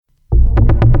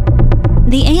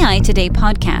The AI Today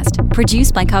podcast,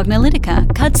 produced by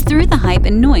Cognilytica, cuts through the hype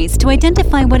and noise to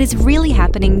identify what is really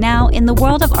happening now in the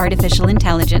world of artificial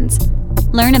intelligence.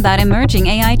 Learn about emerging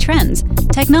AI trends,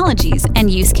 technologies,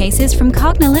 and use cases from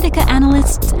Cognilytica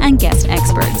analysts and guest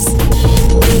experts.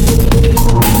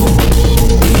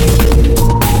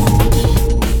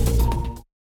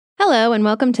 Hello, and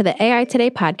welcome to the AI Today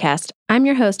podcast. I'm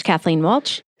your host, Kathleen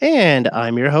Walsh. And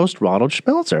I'm your host, Ronald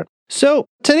Schmelzer. So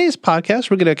today's podcast,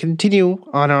 we're going to continue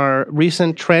on our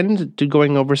recent trend to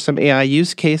going over some AI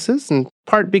use cases, in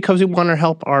part because we want to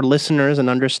help our listeners and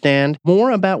understand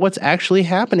more about what's actually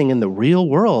happening in the real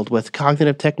world with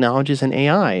cognitive technologies and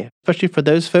AI, especially for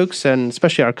those folks and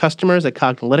especially our customers at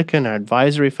Cognilytica and our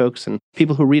advisory folks and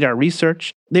people who read our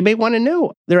research. They may want to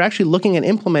know they're actually looking at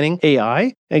implementing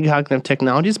AI and cognitive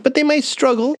technologies, but they may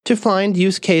struggle to find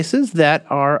use cases that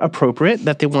are appropriate,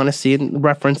 that they want to see in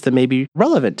reference that may be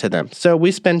relevant to them. So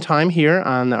we spend time here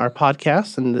on our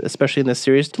podcast, and especially in this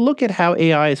series, to look at how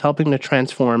AI is helping to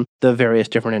transform the various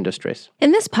different industries.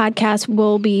 In this podcast,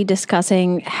 we'll be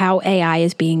discussing how AI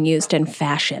is being used in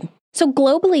fashion. So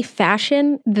globally,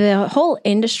 fashion, the whole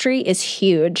industry is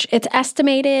huge. It's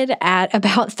estimated at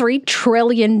about $3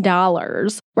 trillion,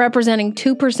 representing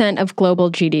 2% of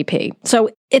global GDP. So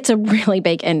it's a really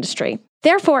big industry.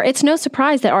 Therefore, it's no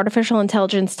surprise that artificial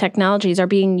intelligence technologies are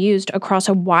being used across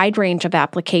a wide range of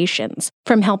applications,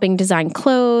 from helping design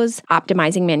clothes,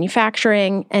 optimizing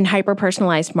manufacturing, and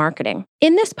hyper-personalized marketing.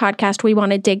 In this podcast, we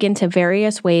want to dig into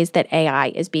various ways that AI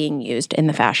is being used in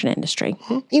the fashion industry.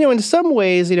 In some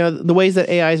ways, the ways that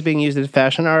AI is being used in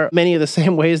fashion are many of the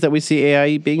same ways that we see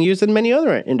AI being used in many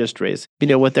other industries,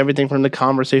 with everything from the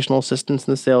conversational assistants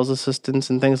and the sales assistants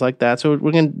and things like that. So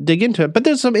we're going to dig into it. But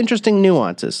there's some interesting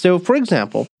nuances. So, for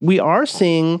example, we are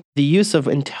seeing the use of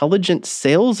intelligent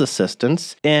sales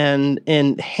assistants and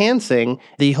enhancing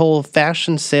the whole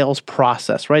fashion sales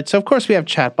process, right? So, of course, we have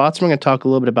chatbots. And we're going to talk a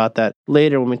little bit about that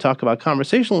later when we talk about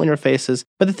conversational interfaces.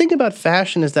 But the thing about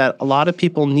fashion is that a lot of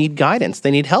people need guidance.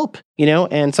 They need help,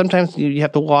 and sometimes you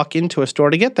have to walk into a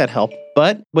store to get that help.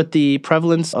 But with the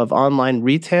prevalence of online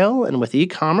retail and with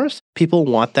e-commerce, people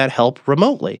want that help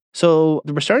remotely. So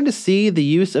we're starting to see the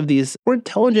use of these more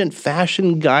intelligent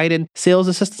fashion-guided sales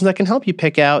assistants that can help you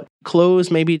pick out clothes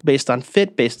maybe based on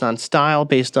fit, based on style,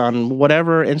 based on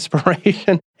whatever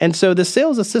inspiration. And so the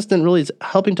sales assistant really is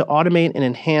helping to automate and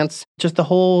enhance just the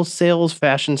whole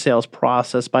fashion sales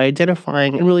process by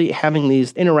identifying and really having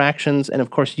these interactions and,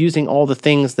 of course, using all the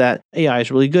things that AI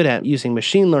is really good at, using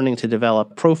machine learning to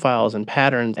develop profiles and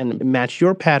patterns and match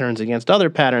your patterns against other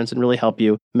patterns and really help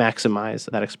you maximize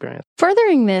that experience.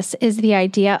 Furthering this is the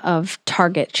idea of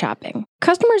target shopping.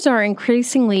 Customers are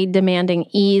increasingly demanding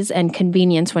ease and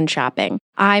convenience when shopping.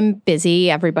 I'm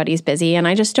busy, everybody's busy, and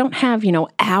I just don't have,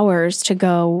 hours to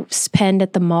go spend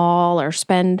at the mall or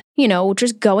spend,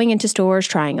 just going into stores,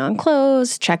 trying on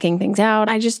clothes, checking things out.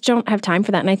 I just don't have time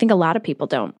for that, and I think a lot of people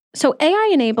don't. So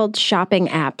AI-enabled shopping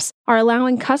apps are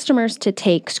allowing customers to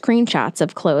take screenshots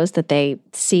of clothes that they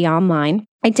see online,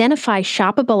 identify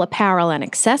shoppable apparel and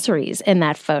accessories in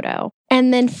that photo,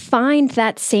 and then find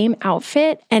that same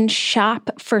outfit and shop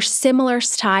for similar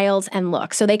styles and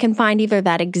looks. So they can find either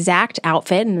that exact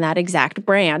outfit and that exact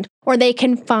brand, or they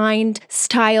can find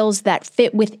styles that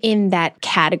fit within that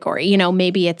category.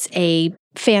 Maybe it's a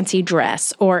fancy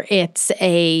dress, or it's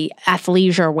a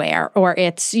athleisure wear, or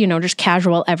it's, just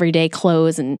casual everyday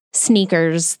clothes and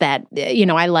sneakers that,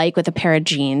 I like with a pair of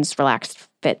jeans, relaxed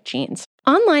fit jeans.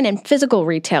 Online and physical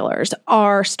retailers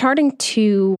are starting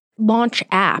to launch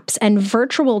apps and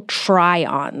virtual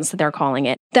try-ons, they're calling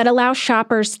it, that allow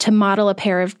shoppers to model a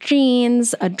pair of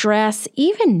jeans, a dress,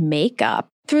 even makeup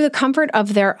through the comfort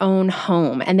of their own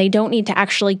home. And they don't need to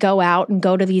actually go out and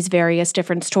go to these various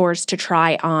different stores to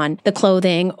try on the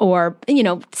clothing or,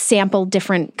 sample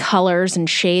different colors and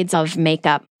shades of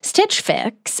makeup. Stitch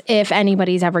Fix, if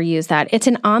anybody's ever used that, it's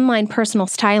an online personal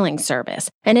styling service,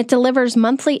 and it delivers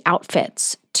monthly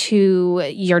outfits to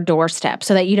your doorstep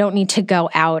so that you don't need to go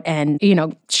out and,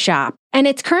 shop. And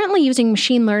it's currently using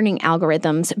machine learning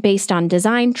algorithms based on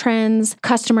design trends,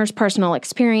 customers' personal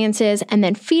experiences, and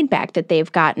then feedback that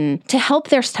they've gotten to help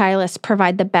their stylists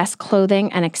provide the best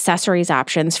clothing and accessories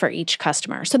options for each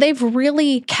customer. So they've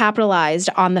really capitalized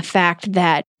on the fact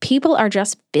that people are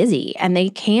just busy and they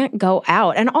can't go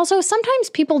out. And also, sometimes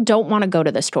people don't want to go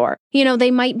to the store.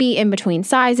 They might be in between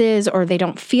sizes or they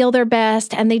don't feel their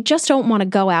best and they just don't want to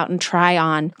go go out and try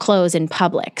on clothes in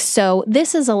public. So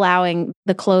this is allowing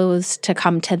the clothes to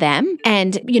come to them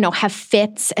and, have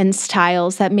fits and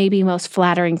styles that may be most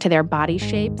flattering to their body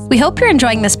shapes. We hope you're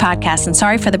enjoying this podcast and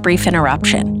sorry for the brief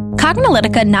interruption.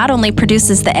 Cognilytica not only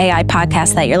produces the AI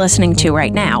podcast that you're listening to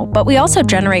right now, but we also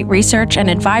generate research and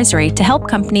advisory to help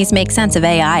companies make sense of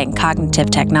AI and cognitive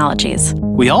technologies.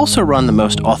 We also run the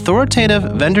most authoritative,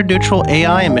 vendor-neutral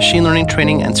AI and machine learning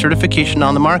training and certification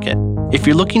on the market. If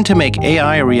you're looking to make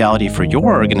AI a reality for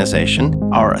your organization,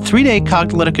 our 3-day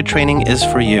Cognilytica training is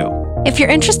for you. If you're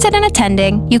interested in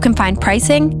attending, you can find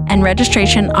pricing and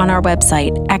registration on our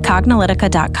website at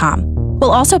cognilytica.com.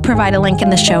 We'll also provide a link in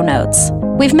the show notes.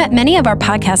 We've met many of our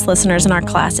podcast listeners in our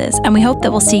classes, and we hope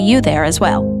that we'll see you there as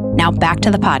well. Now back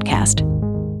to the podcast.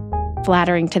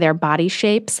 Flattering to their body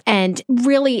shapes and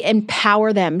really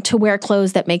empower them to wear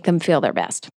clothes that make them feel their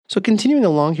best. So continuing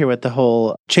along here with the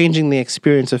whole changing the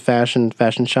experience of fashion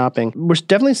shopping, we're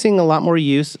definitely seeing a lot more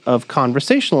use of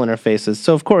conversational interfaces.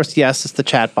 So of course, yes, it's the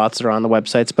chatbots that are on the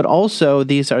websites, but also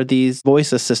these are these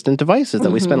voice assistant devices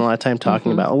that we spend a lot of time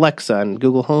talking about. Alexa and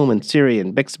Google Home and Siri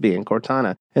and Bixby and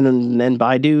Cortana. And then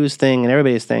Baidu's thing and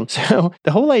everybody's thing. So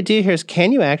the whole idea here is,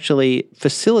 can you actually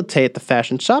facilitate the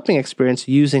fashion shopping experience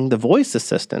using the voice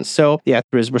assistants? So the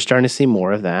answer is we're starting to see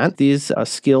more of that. These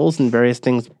skills and various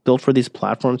things built for these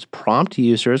platforms prompt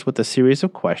users with a series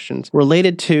of questions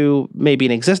related to maybe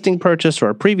an existing purchase or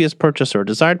a previous purchase or a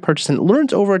desired purchase, and it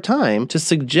learns over time to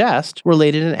suggest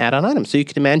related and add-on items. So you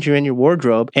can imagine you're in your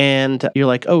wardrobe and you're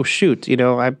like, oh shoot,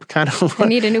 I kind of I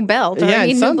need a new belt. Or I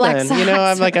need new black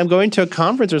socks. I'm going to a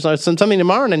conference or something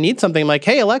tomorrow and I need something. I'm like,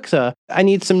 hey, Alexa, I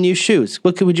need some new shoes.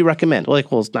 What would you recommend? Well,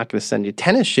 it's not going to send you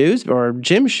tennis shoes or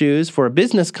gym shoes for a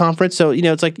business conference. So,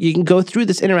 it's like you can go through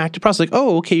this interactive process. Like,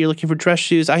 oh, okay, you're looking for dress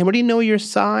shoes. I already know your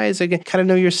size. I can kind of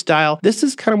know your style. This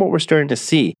is kind of what we're starting to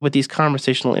see with these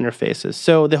conversational interfaces.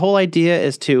 So the whole idea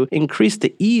is to increase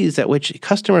the ease at which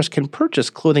customers can purchase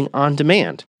clothing on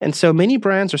demand. And so many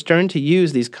brands are starting to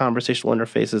use these conversational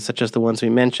interfaces, such as the ones we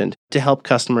mentioned, to help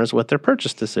customers with their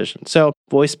purchase decisions. So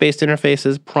voice-based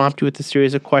interfaces prompt you with a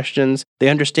series of questions. They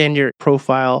understand your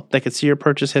profile. They can see your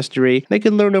purchase history. They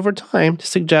can learn over time to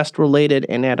suggest related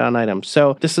and add-on items.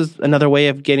 So this is another way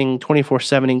of getting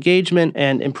 24/7 engagement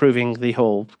and improving the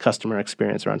whole customer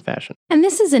experience around fashion. And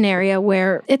this is an area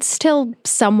where it's still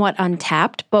somewhat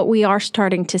untapped, but we are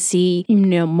starting to see,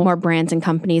 more brands and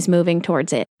companies moving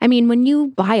towards it. I mean, when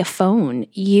you buy a phone,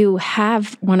 you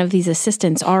have one of these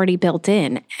assistants already built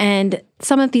in, and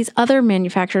some of these other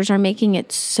manufacturers are making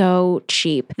it so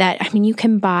cheap that, you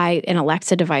can buy an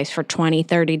Alexa device for $20,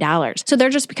 $30. So they're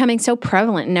just becoming so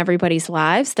prevalent in everybody's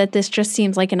lives that this just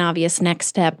seems like an obvious next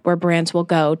step where brands will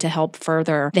go to help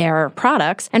further their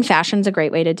products, and fashion's a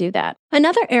great way to do that.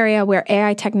 Another area where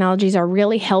AI technologies are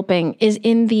really helping is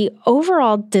in the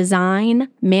overall design,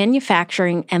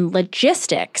 manufacturing, and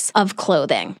logistics of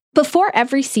clothing. Before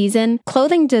every season,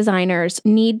 clothing designers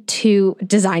need to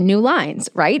design new lines,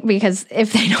 right? Because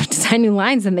if they don't design new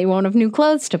lines, then they won't have new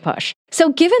clothes to push. So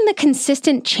given the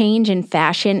consistent change in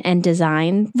fashion and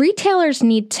design, retailers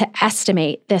need to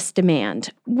estimate this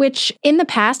demand, which in the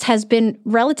past has been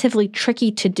relatively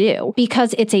tricky to do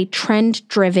because it's a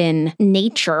trend-driven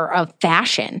nature of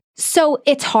fashion. So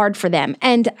it's hard for them.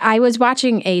 And I was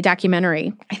watching a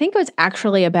documentary, I think it was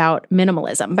actually about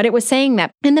minimalism, but it was saying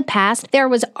that in the past, there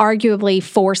was arguably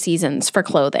 4 seasons for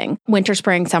clothing: winter,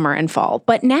 spring, summer, and fall.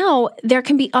 But now there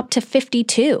can be up to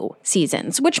 52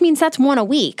 seasons, which means that's 1 a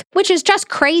week, which is just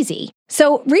crazy.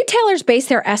 So retailers base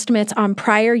their estimates on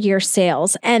prior year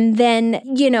sales and then,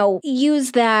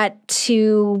 use that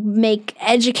to make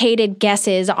educated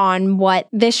guesses on what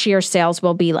this year's sales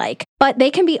will be like. But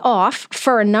they can be off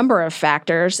for a number of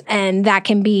factors, and that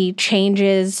can be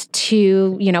changes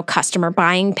to, customer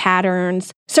buying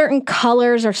patterns, certain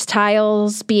colors or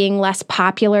styles being less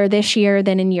popular this year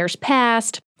than in years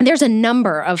past. There's a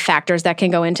number of factors that can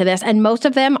go into this, and most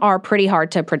of them are pretty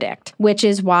hard to predict, which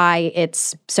is why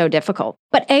it's so difficult.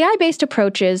 But AI-based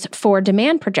approaches for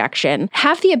demand projection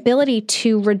have the ability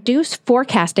to reduce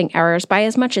forecasting errors by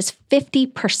as much as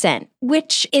 50%,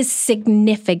 which is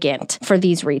significant for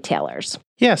these retailers.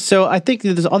 Yeah, so I think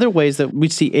that there's other ways that we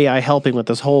see AI helping with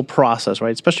this whole process,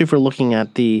 right? Especially if we're looking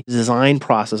at the design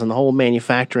process and the whole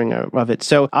manufacturing of it.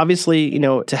 So obviously,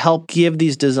 to help give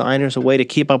these designers a way to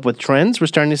keep up with trends, we're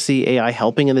starting to see AI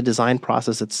helping in the design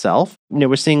process itself.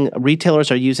 We're seeing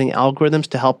retailers are using algorithms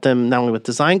to help them not only with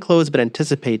design clothes, but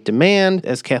anticipate demand,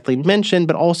 as Kathleen mentioned,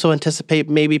 but also anticipate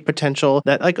maybe potential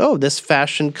that this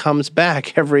fashion comes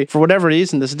back for whatever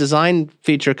reason, this design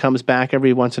feature comes back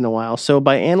every once in a while. So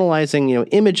by analyzing,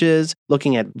 images,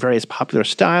 looking at various popular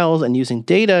styles, and using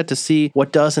data to see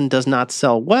what does and does not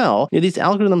sell well, these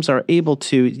algorithms are able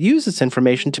to use this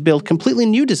information to build completely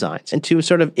new designs and to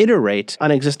sort of iterate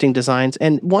on existing designs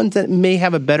and ones that may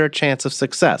have a better chance of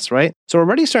success, right? So we're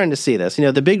already starting to see this.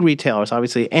 The big retailers,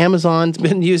 obviously, Amazon's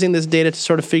been using this data to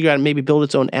sort of figure out and maybe build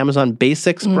its own Amazon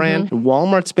Basics brand.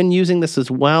 Walmart's been using this as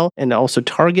well, and also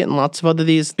Target and lots of other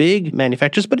these big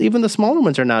manufacturers, but even the smaller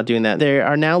ones are now doing that. They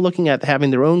are now looking at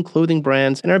having their own clothing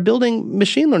brands and are building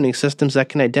machine learning systems that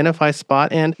can identify,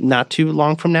 spot, and not too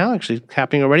long from now, actually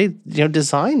happening already,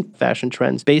 design fashion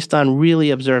trends based on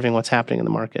really observing what's happening in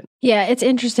the market. Yeah, it's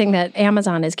interesting that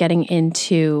Amazon is getting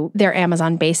into their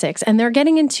Amazon Basics, and they're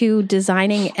getting into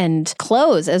designing and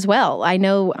clothes as well. I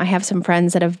know I have some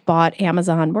friends that have bought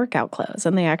Amazon workout clothes,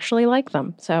 and they actually like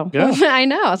them. So yeah. I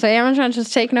know. So Amazon's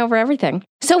just taken over everything.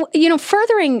 So,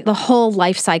 furthering the whole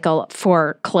life cycle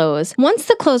for clothes, once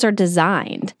the clothes are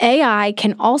designed, AI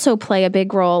can also play a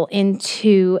big role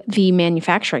into the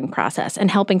manufacturing process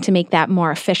and helping to make that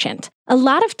more efficient. A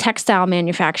lot of textile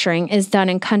manufacturing is done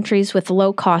in countries with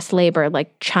low-cost labor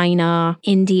like China,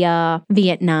 India,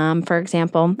 Vietnam, for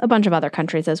example, a bunch of other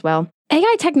countries as well.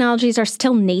 AI technologies are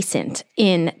still nascent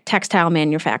in textile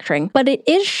manufacturing, but it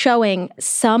is showing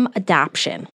some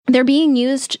adoption. They're being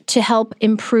used to help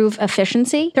improve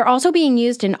efficiency. They're also being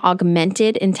used in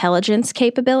augmented intelligence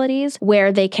capabilities,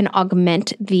 where they can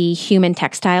augment the human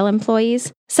textile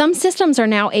employees. Some systems are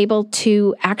now able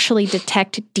to actually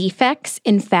detect defects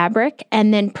in fabric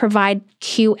and then provide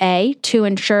QA to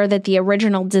ensure that the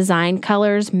original design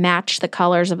colors match the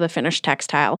colors of the finished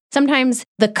textile. Sometimes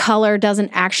the color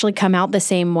doesn't actually come out the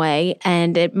same way,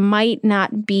 and it might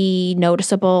not be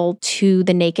noticeable to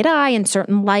the naked eye in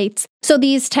certain lights. So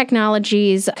these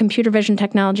technologies, computer vision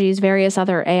technologies, various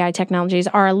other AI technologies,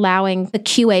 are allowing the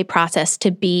QA process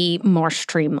to be more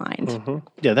streamlined. Mm-hmm.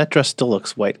 Yeah, that dress still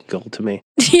looks white and gold to me.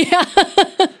 Yeah.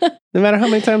 No matter how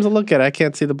many times I look at it, I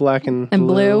can't see the black and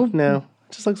blue. No,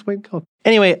 it just looks white and gold.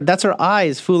 Anyway, that's our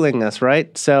eyes fooling us,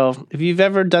 right? So if you've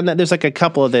ever done that, there's like a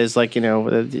couple of those,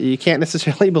 you can't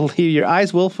necessarily believe your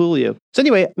eyes will fool you. So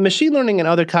anyway, machine learning and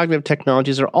other cognitive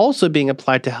technologies are also being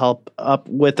applied to help up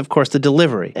with, of course, the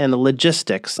delivery and the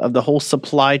logistics of the whole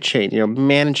supply chain,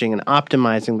 managing and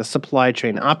optimizing the supply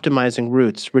chain, optimizing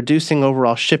routes, reducing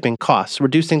overall shipping costs,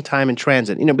 reducing time in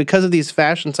transit. Because of these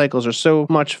fashion cycles are so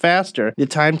much faster, the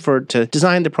time to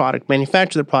design the product,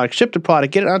 manufacture the product, ship the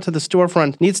product, get it onto the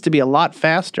storefront needs to be a lot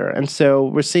faster. And so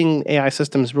we're seeing AI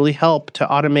systems really help to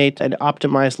automate and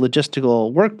optimize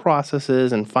logistical work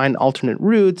processes and find alternate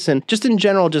routes and just in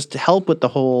general, just to help with the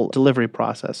whole delivery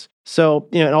process. So,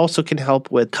 it also can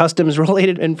help with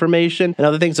customs-related information and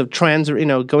other things of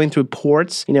going through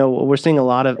ports. We're seeing a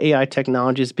lot of AI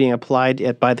technologies being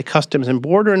applied by the Customs and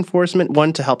Border Enforcement,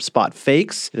 one to help spot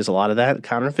fakes. There's a lot of that,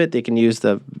 counterfeit. They can use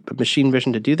the machine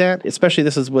vision to do that. Especially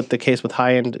this is the case with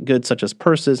high-end goods such as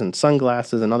purses and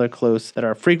sunglasses and other clothes that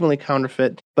are frequently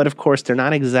counterfeit. But of course, they're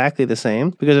not exactly the same,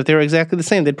 because if they were exactly the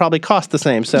same, they'd probably cost the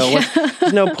same. So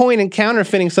there's no point in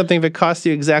counterfeiting something if it costs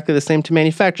you exactly the same to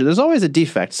manufacture. There's always a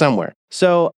defect somewhere.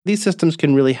 So these systems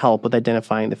can really help with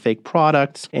identifying the fake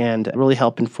products and really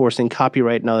help enforcing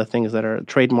copyright and other things that are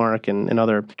trademark and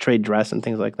other trade dress and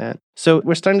things like that. So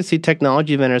we're starting to see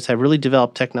technology vendors have really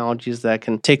developed technologies that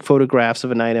can take photographs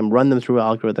of an item, run them through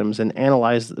algorithms, and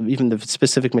analyze even the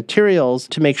specific materials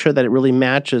to make sure that it really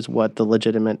matches what the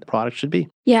legitimate product should be.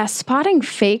 Yeah, spotting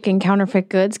fake and counterfeit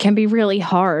goods can be really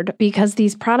hard because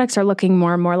these products are looking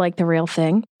more and more like the real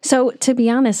thing. So to be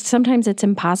honest, sometimes it's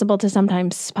impossible to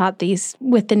sometimes spot these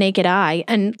with the naked eye.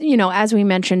 And, as we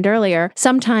mentioned earlier,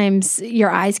 sometimes your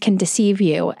eyes can deceive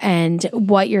you and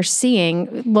what you're seeing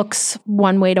looks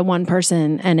one way to one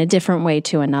person and a different way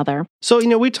to another. So,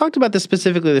 we talked about this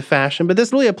specifically with fashion, but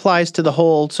this really applies to the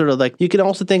whole sort of you can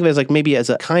also think of it as maybe as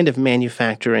a kind of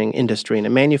manufacturing industry and a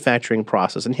manufacturing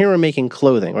process. And here we're making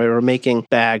clothing, right? We're making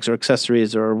bags or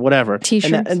accessories or whatever.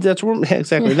 T-shirts. And that's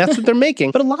exactly. That's what they're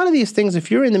making. But a lot of these things, if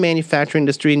you're in the manufacturing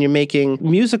industry and you're making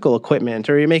musical equipment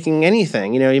or you're making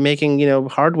anything, you're making,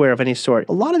 hardware of any sort,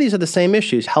 a lot of these are the same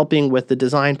issues, helping with the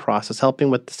design process, helping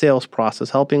with the sales process,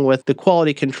 helping with the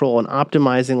quality control and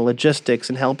optimizing logistics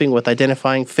and helping with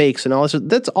identifying fakes and all this.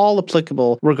 That's all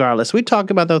applicable regardless. We talk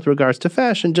about that with regards to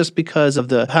fashion just because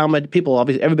of how many people,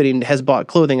 obviously everybody has bought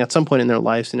clothing at some point in their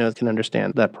lives, can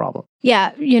understand that problem.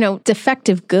 Yeah,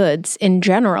 defective goods in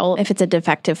general, if it's a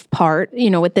defective part,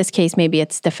 with this case, maybe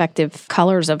it's defective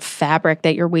colors of fabric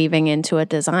that you're weaving into a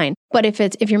design. But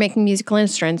if you're making musical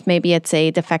instruments, maybe it's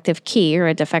a defective key or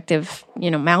a defective,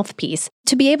 mouthpiece.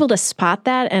 To be able to spot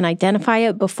that and identify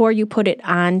it before you put it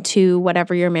onto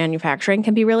whatever you're manufacturing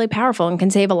can be really powerful and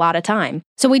can save a lot of time.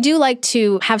 So we do like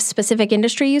to have specific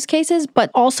industry use cases, but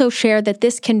also share that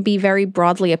this can be very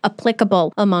broadly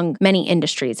applicable among many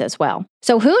industries as well.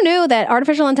 So who knew that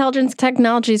artificial intelligence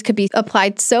technologies could be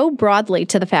applied so broadly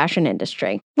to the fashion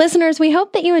industry? Listeners, we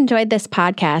hope that you enjoyed this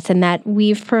podcast and that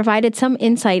we've provided some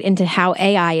insight into how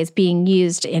AI is being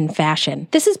used in fashion.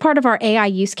 This is part of our AI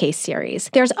use case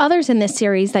series. There's others in this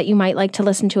series that you might like to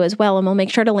listen to as well, and we'll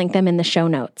make sure to link them in the show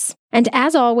notes. And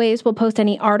as always, we'll post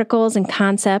any articles and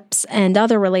concepts and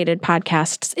other related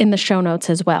podcasts in the show notes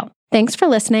as well. Thanks for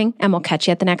listening, and we'll catch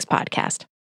you at the next podcast.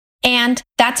 And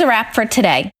that's a wrap for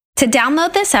today. To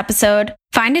download this episode,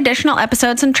 find additional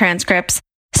episodes and transcripts,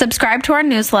 subscribe to our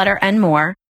newsletter, and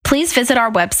more, please visit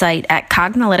our website at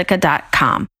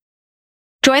Cognilytica.com.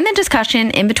 Join the discussion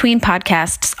in between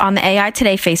podcasts on the AI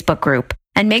Today Facebook group,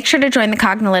 and make sure to join the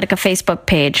Cognilytica Facebook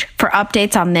page for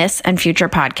updates on this and future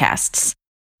podcasts.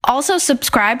 Also,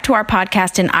 subscribe to our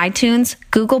podcast in iTunes,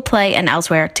 Google Play, and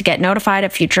elsewhere to get notified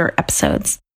of future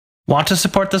episodes. Want to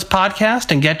support this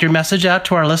podcast and get your message out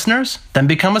to our listeners? Then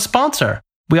become a sponsor.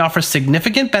 We offer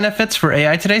significant benefits for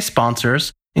AI Today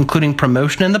sponsors, including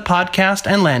promotion in the podcast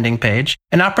and landing page,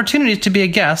 and opportunities to be a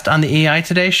guest on the AI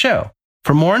Today show.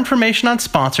 For more information on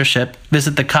sponsorship,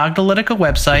 visit the Cognilytica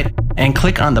website and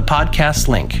click on the podcast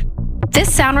link.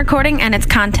 This sound recording and its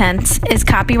contents is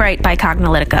copyright by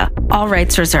Cognilytica, all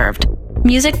rights reserved.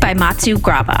 Music by Matsu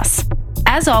Gravas.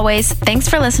 As always, thanks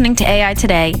for listening to AI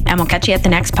Today, and we'll catch you at the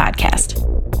next podcast.